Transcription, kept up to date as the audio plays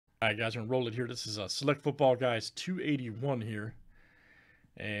All right, guys, we're going to roll it here. This is Select Football Guys 281 here.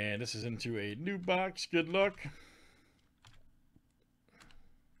 And this is into a new box. Good luck.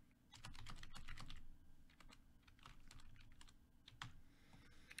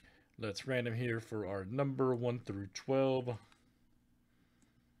 Let's random here for our number 1 through 12.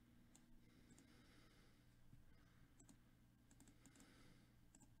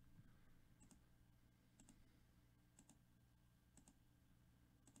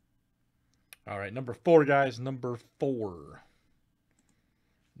 All right, number 4, guys. Number 4.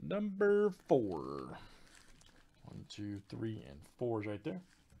 Number 4. 1, 2, 3, and 4 is right there.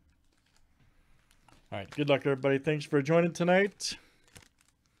 All right, good luck, everybody. Thanks for joining tonight.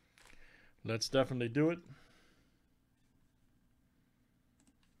 Let's definitely do it.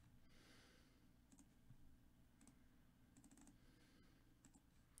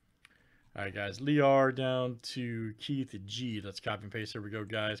 All right, guys. Lear down to Keith G. Let's copy and paste. Here we go,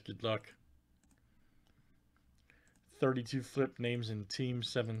 guys. Good luck. 32 flip names and teams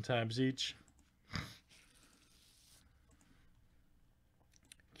 7 times each.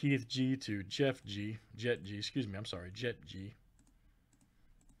 Keith G to Jeff G. Jet G. Excuse me. I'm sorry. Jet G.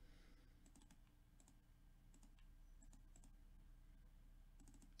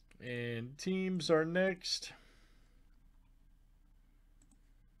 And teams are next.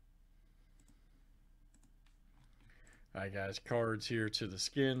 All right, guys. Cards here to the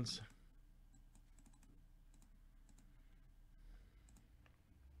skins.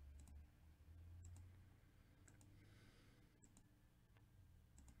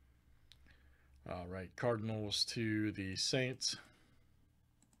 All right, Cardinals to the Saints.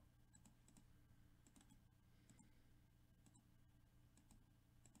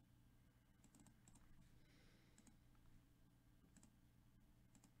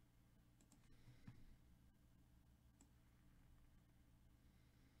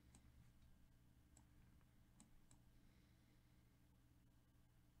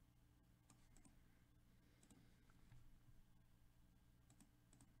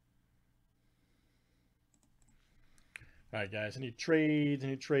 All right, guys. Any trades?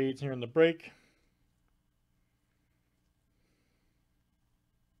 Any trades here in the break?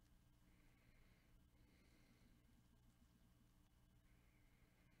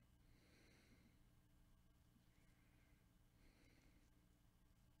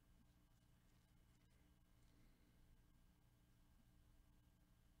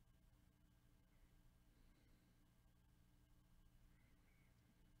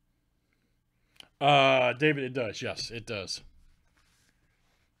 David, it does. Yes, it does.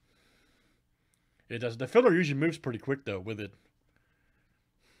 It does. The filler usually moves pretty quick, though, with it.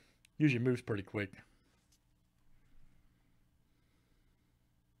 Usually moves pretty quick.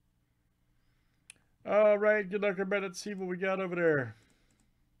 All right, good luck, everybody. Let's see what we got over there.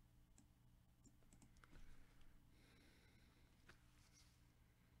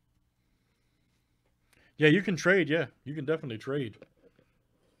 Yeah, you can trade. Yeah, you can definitely trade.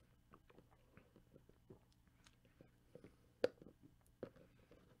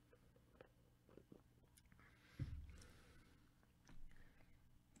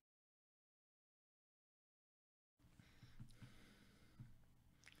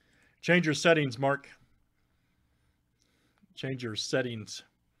 Change your settings, Mark. Change your settings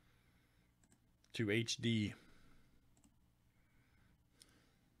to HD.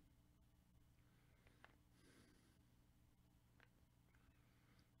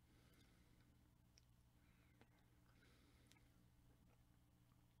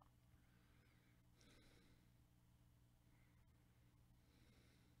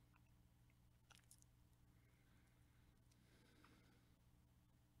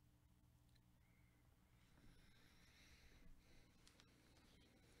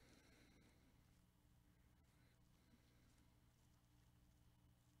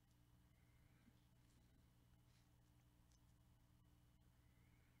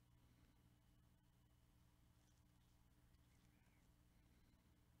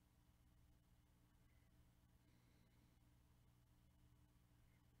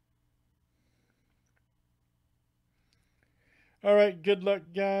 All right, good luck,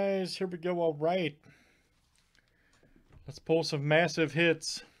 guys. Here we go. All right. Let's pull some massive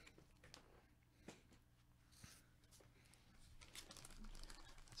hits.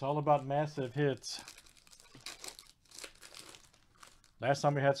 It's all about massive hits. Last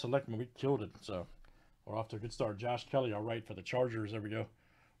time we had Selectman, we killed it. So we're off to a good start. Josh Kelly, all right, for the Chargers. There we go.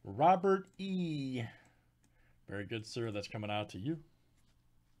 Robert E. Very good, sir. That's coming out to you.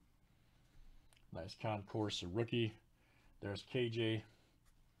 Nice concourse, a rookie. There's KJ.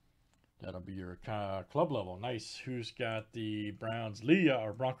 That'll be your club level. Nice. Who's got the Browns? Leah,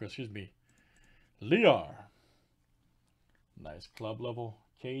 or Broncos, excuse me. Lear. Nice club level.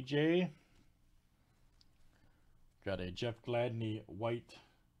 KJ. Got a Jeff Gladney white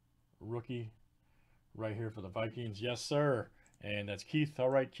rookie right here for the Vikings. Yes, sir. And that's Keith. All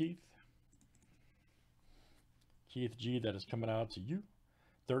right, Keith. Keith G, that is coming out to you.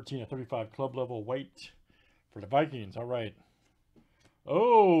 13 of 35 club level white for the Vikings. All right.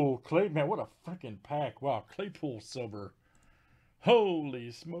 Oh, Clay, man, what a freaking pack. Wow, Claypool silver.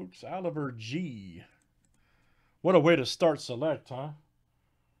 Holy smokes, Oliver G. What a way to start select, huh?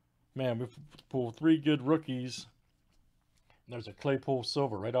 Man, we've pulled 3 good rookies. There's a Claypool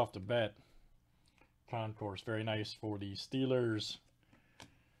silver right off the bat. Concourse, very nice for the Steelers.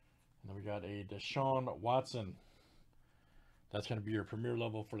 And then we got a Deshaun Watson. That's going to be your premier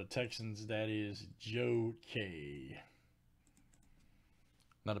level for the Texans. That is Joe K.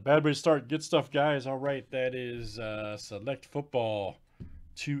 Not a bad way to start. Good stuff, guys. All right, that is Select Football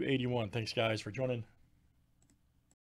 281. Thanks, guys, for joining.